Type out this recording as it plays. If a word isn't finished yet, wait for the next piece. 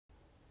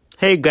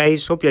Hey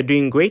guys, hope you're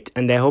doing great,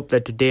 and I hope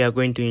that today you're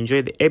going to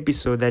enjoy the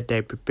episode that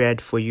I prepared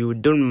for you.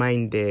 Don't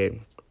mind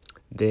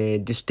the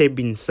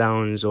disturbing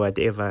sounds or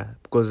whatever,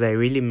 because I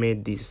really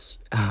made this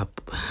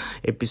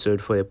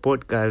episode for the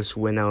podcast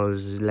when I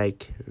was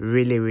like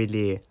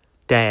really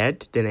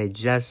tired. Then I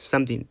just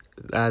something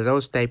as I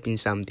was typing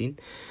something,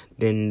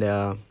 then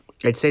I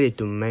decided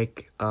to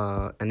make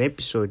an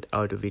episode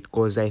out of it,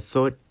 because I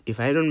thought if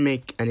I don't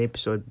make an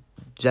episode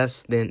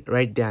just then,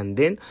 right there and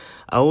then,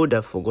 I would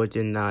have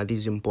forgotten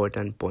these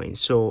important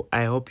points. So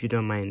I hope you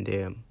don't mind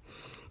the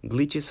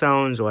glitchy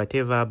sounds or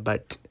whatever,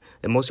 but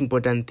the most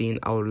important thing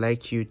I would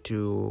like you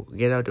to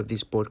get out of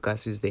this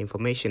podcast is the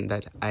information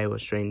that I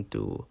was trying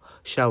to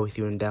share with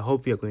you, and I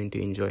hope you're going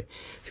to enjoy.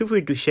 Feel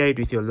free to share it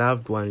with your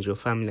loved ones, your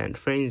family and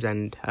friends,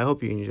 and I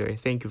hope you enjoy.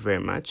 Thank you very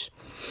much.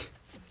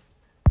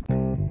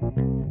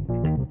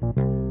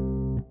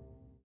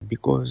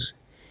 Because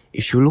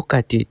if you look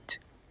at it,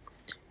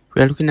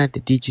 we are looking at the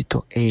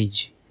digital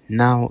age.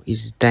 Now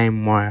is the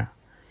time where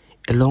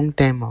a long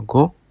time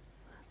ago,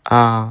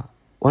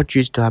 what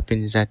used to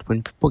happen is that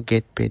when people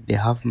get paid, they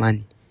have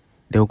money,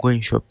 they'll go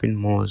in shopping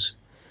malls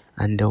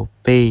and they'll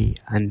pay,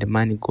 and the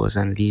money goes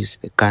and leaves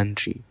the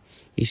country.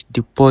 It's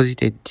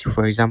deposited,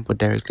 for example,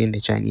 directly in the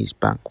Chinese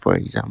bank, for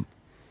example.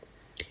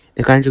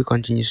 The country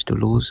continues to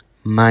lose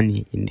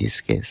money in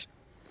this case.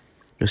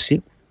 You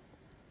see,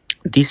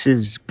 this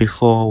is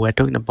before, we're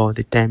talking about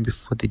the time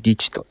before the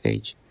digital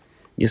age.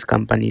 These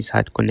companies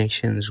had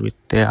connections with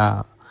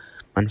their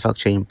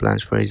manufacturing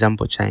plants. For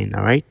example,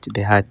 China, right?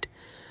 They had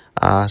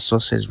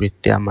sources with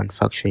their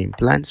manufacturing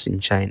plants in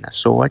China.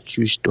 So what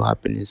used to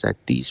happen is that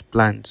these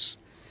plants,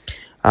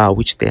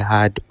 which they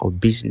had, or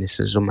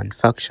businesses or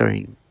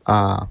manufacturing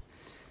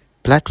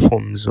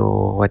platforms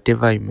or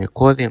whatever you may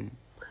call them,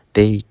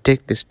 they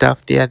take the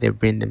stuff there, they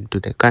bring them to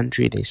the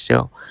country, they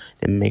sell,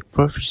 they make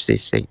profits,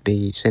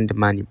 they send the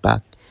money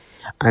back.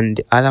 And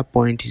the other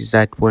point is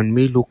that when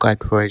we look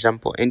at, for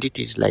example,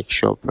 entities like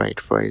ShopRite,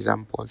 for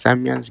example,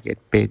 Zambians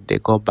get paid, they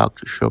go back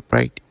to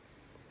ShopRite,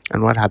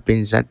 and what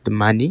happens is that the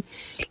money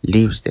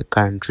leaves the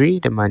country,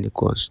 the money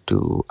goes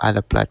to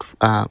other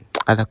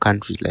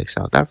countries like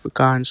South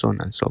Africa and so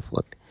on and so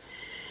forth.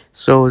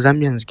 So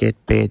Zambians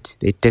get paid,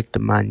 they take the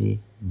money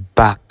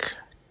back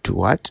to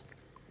what?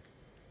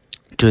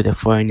 To the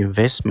foreign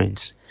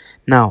investments.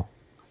 Now,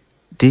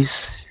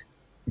 this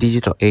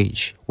digital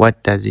age,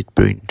 what does it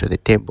bring to the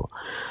table?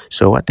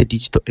 So what the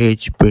digital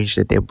age brings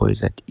to the table is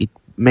that it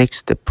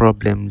makes the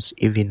problems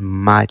even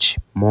much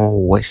more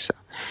worse,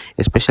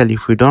 especially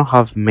if we don't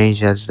have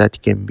measures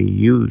that can be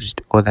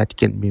used or that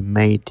can be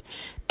made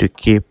to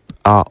keep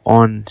our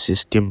own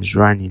systems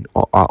running,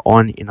 or our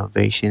own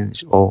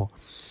innovations or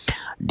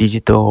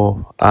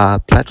digital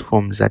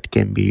platforms that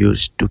can be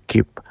used to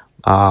keep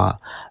our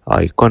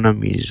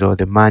economies or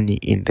the money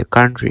in the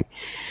country.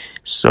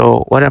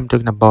 So what I'm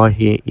talking about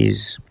here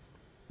is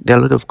there are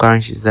a lot of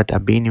currencies that are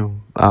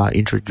being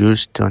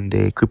introduced on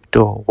the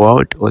crypto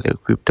world, or the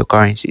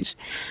cryptocurrencies.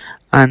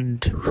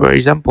 And for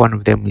example, one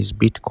of them is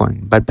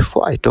Bitcoin. But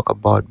before I talk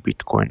about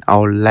Bitcoin, I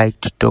would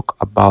like to talk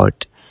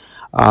about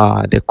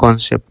the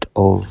concept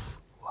of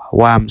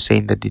why I'm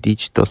saying that the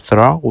digital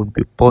throw would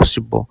be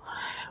possible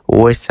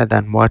worse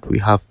than what we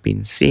have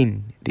been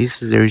seeing.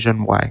 This is the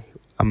reason why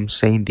I'm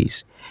saying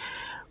this.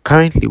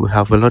 Currently, we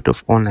have a lot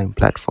of online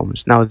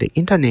platforms. Now, the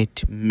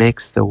internet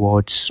makes the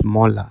world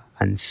smaller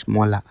and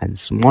smaller and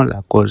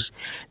smaller, because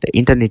the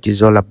internet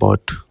is all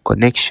about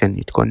connection.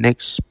 It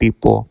connects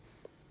people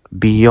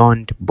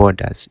beyond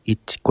borders.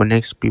 It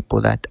connects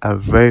people that are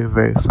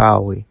very far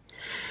away.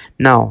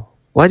 Now,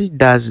 what it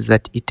does is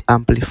that it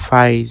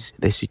amplifies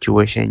the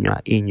situation you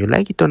are in. You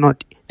like it or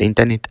not, the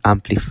internet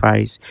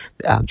amplifies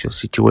the actual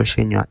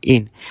situation you are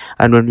in.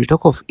 And when we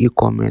talk of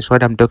e-commerce,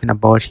 what I'm talking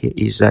about here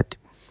is that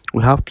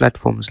we have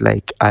platforms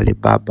like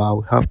Alibaba,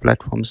 we have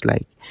platforms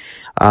like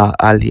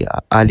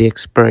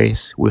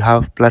AliExpress, we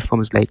have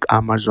platforms like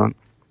Amazon.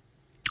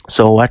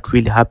 So what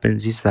really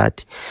happens is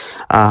that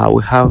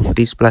we have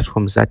these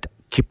platforms that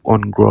keep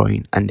on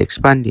growing and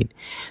expanding.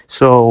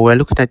 So we're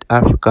looking at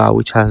Africa,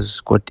 which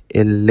has got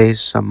a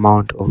less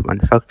amount of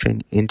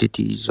manufacturing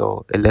entities,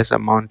 or a less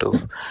amount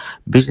of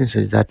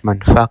businesses that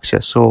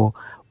manufacture. So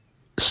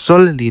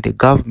solely the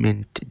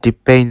government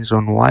depends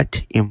on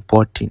what?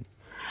 Importing.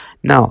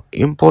 Now,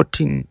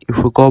 importing, if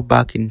we go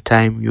back in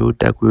time, you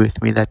would agree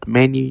with me that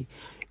many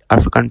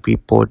African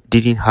people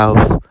didn't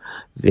have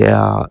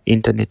their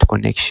internet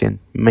connection.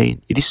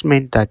 This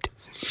meant that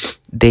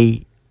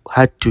they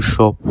had to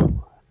shop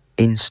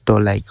in store,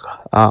 like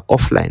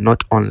offline,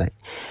 not online.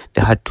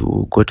 They had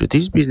to go to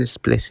these business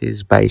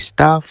places, buy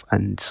stuff,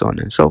 and so on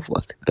and so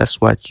forth.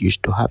 That's what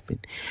used to happen.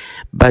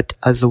 But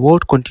as the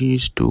world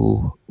continues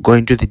to go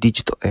into the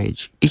digital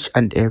age, each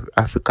and every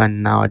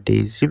African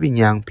nowadays, even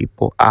young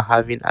people, are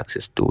having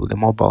access to the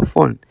mobile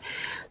phone.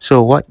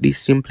 So what this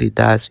simply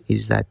does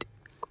is that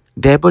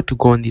they're able to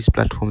go on these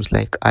platforms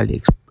like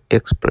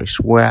AliExpress,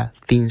 where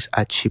things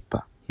are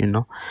cheaper,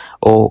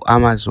 or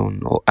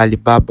Amazon or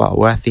Alibaba,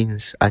 where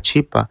things are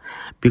cheaper,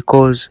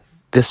 because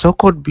the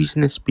so-called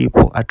business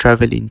people are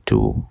traveling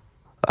to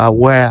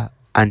where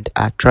and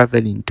are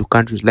traveling to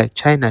countries like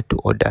China to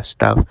order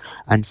stuff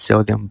and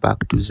sell them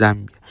back to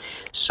Zambia.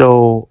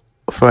 So,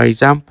 for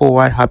example,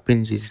 what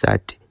happens is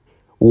that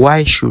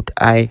why should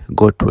I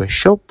go to a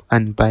shop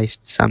and buy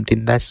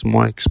something that's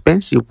more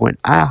expensive when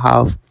I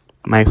have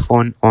my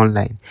phone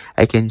online?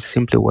 I can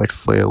simply wait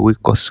for a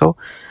week or so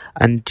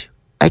and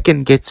I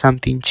can get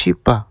something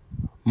cheaper,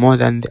 more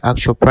than the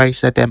actual price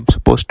that I'm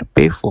supposed to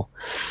pay for.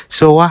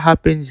 So what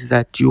happens is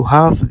that you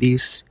have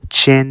this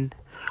chain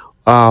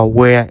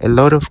where a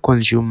lot of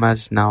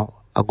consumers now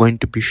are going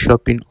to be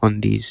shopping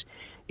on these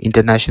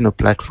international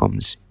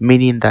platforms,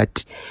 meaning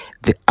that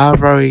the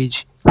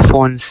average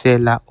phone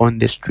seller on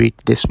the street,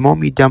 the small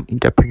medium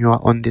entrepreneur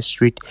on the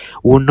street,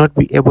 will not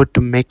be able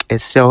to make a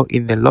sale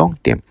in the long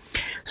term.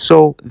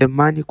 So the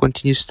money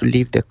continues to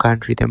leave the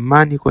country, the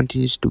money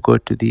continues to go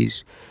to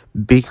these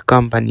big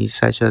companies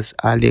such as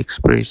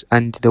AliExpress,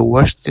 and the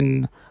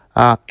Western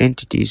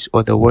entities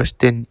or the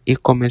Western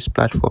e-commerce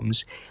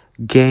platforms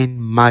gain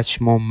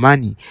much more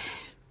money.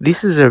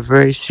 This is a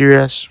very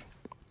serious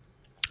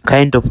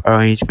kind of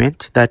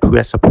arrangement that we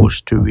are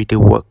supposed to really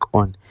work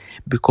on,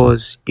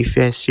 because if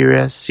you're a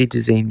serious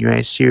citizen, you're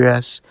a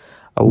serious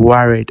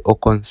worried or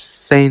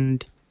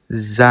concerned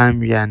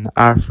Zambian,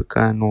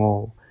 African,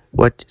 or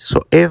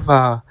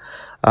whatsoever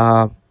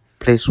uh,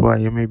 place where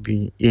you may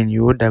be in,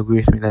 you would agree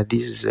with me that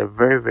this is a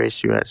very, very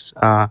serious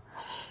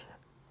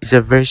it's a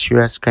very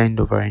serious kind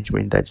of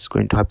arrangement that's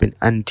going to happen.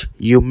 And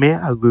you may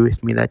agree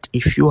with me that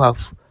if you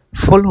have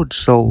followed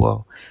so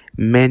well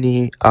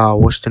many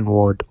Western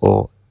world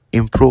or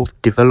improved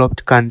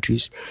developed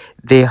countries,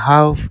 they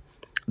have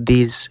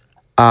these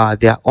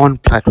their own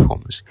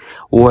platforms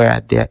where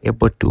they are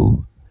able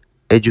to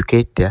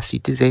educate their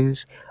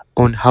citizens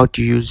on how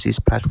to use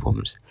these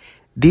platforms.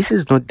 This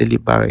is not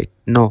deliberate.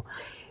 No,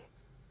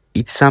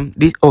 it's some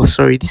this oh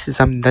sorry this is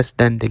something that's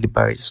done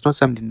deliberate. It's not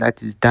something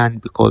that is done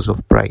because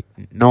of pride.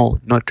 No,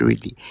 not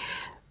really.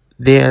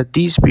 There are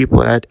these people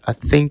that are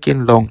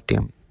thinking long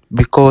term,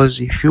 because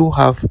if you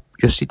have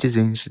your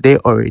citizens, they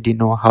already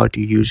know how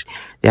to use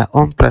their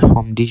own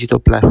platform, digital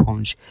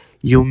platforms.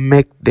 You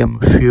make them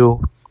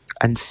feel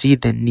and see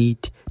the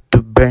need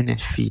to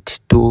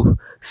benefit, to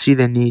see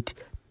the need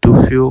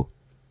to feel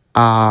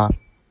uh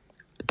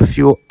to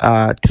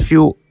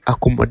feel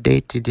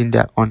accommodated in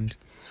their own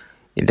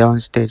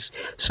states.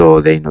 So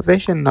the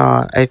innovation,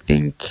 I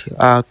think,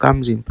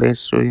 comes in place.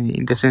 So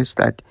in the sense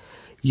that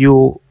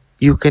you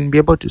can be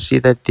able to see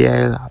that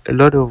there are a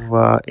lot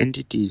of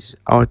entities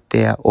out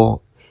there, or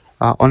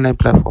online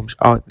platforms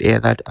out there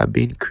that are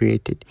being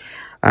created,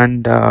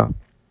 and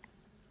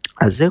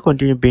as they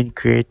continue being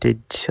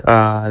created,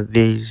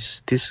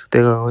 there's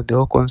the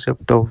whole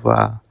concept of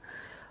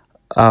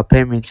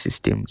payment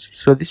systems.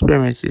 So these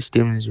payment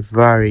systems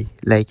vary.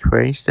 Like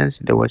for instance,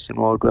 in the Western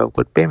world, we have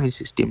got payment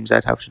systems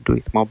that have to do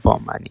with mobile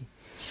money.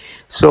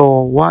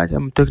 So what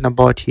I'm talking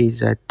about here is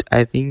that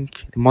I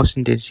think the most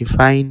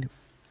intensifying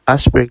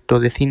aspect or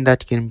the thing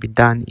that can be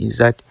done is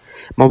that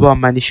mobile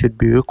money should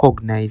be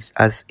recognized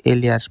as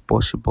early as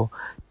possible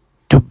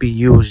to be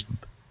used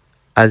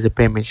as a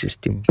payment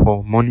system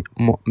for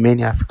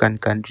many African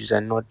countries,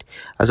 and not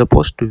as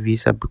opposed to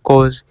Visa,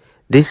 because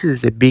this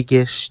is the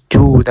biggest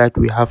tool that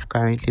we have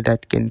currently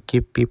that can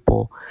keep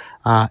people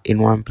in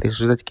one place,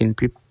 so that can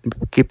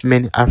keep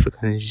many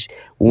Africans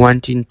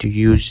wanting to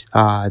use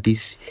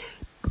these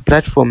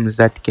platforms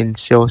that can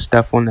sell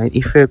stuff online.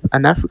 If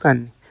an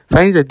African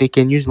finds that they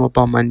can use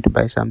mobile money to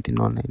buy something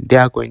online, they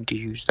are going to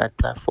use that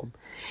platform.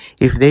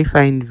 If they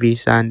find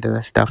Visa and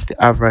other stuff,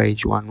 the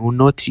average one will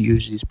not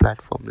use these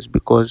platforms,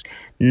 because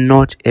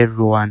not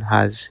everyone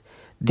has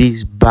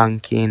these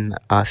banking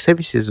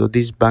services or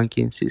these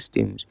banking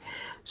systems.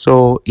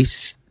 So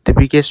it's the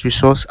biggest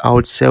resource I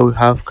would say we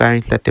have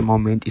currently at the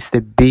moment. It's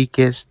the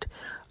biggest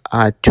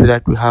tool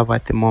that we have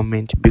at the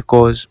moment,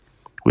 because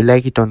we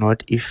like it or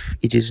not, if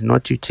it is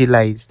not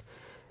utilized,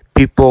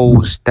 people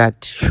will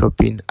start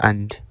shopping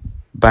and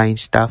buying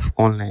stuff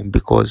online,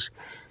 because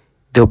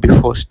they'll be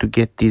forced to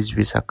get these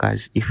Visa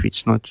cards if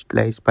it's not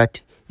utilized.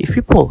 But if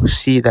people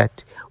see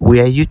that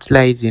we are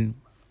utilizing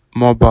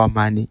mobile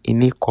money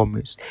in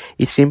e-commerce,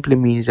 it simply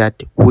means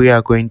that we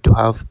are going to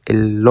have a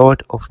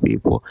lot of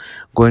people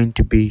going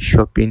to be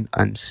shopping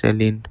and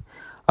selling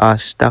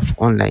stuff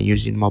online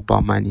using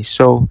mobile money.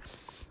 So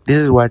this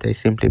is what I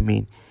simply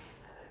mean,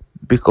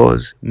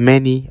 because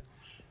many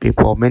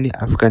people, many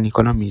African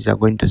economies are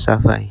going to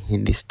suffer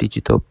in this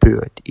digital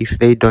period if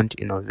they don't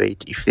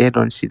innovate, if they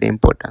don't see the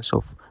importance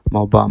of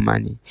mobile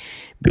money,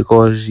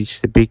 because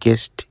it's the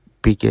biggest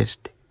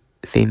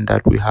thing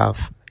that we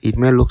have. It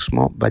may look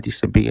small, but it's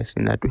the biggest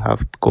thing that we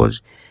have,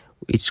 because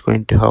it's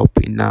going to help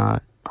in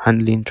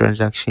handling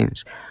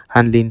transactions,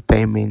 handling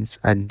payments,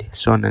 and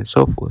so on and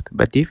so forth.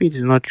 But if it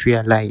is not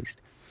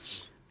realized,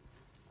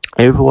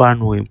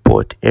 everyone will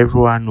import,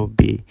 everyone will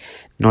be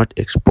not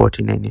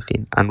exporting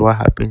anything, and what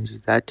happens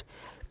is that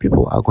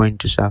people are going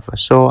to suffer.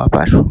 So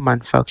apart from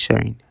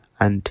manufacturing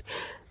and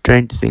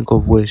trying to think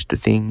of ways to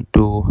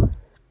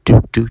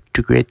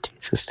to create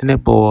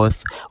sustainable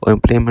wealth or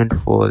employment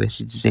for the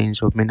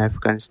citizens of many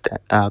African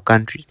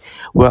countries,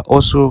 we're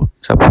also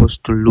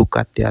supposed to look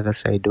at the other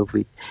side of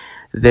it,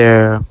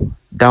 the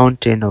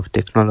downturn of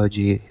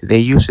technology, the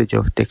usage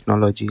of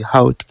technology,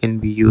 how it can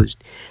be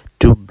used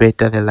to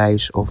better the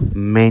lives of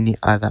many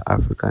other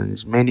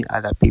Africans, many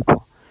other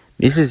people.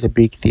 This is a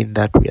big thing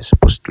that we are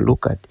supposed to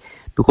look at,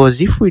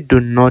 because if we do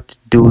not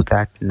do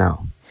that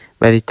now,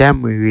 by the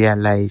time we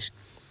realize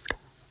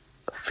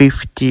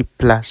 50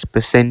 plus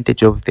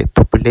percentage of the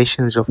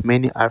populations of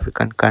many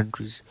African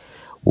countries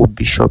will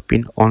be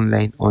shopping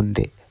online on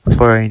the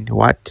foreign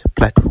what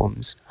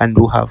platforms, and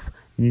we have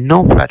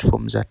no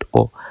platforms at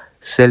all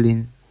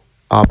selling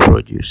our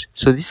produce.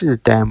 So this is the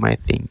time I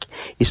think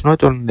it's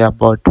not only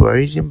about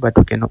tourism, but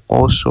we can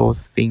also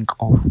think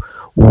of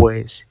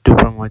ways to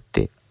promote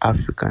the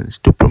Africans,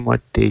 to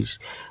promote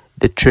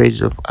the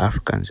trades of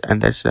Africans,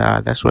 and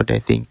that's what I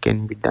think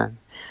can be done.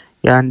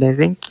 Yeah, and I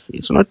think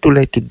it's not too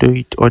late to do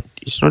it, or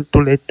it's not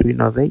too late to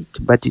innovate,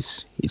 but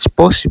it's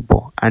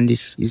possible, and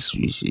it's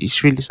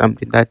really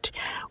something that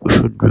we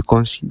should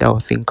reconsider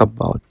or think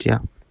about. Yeah.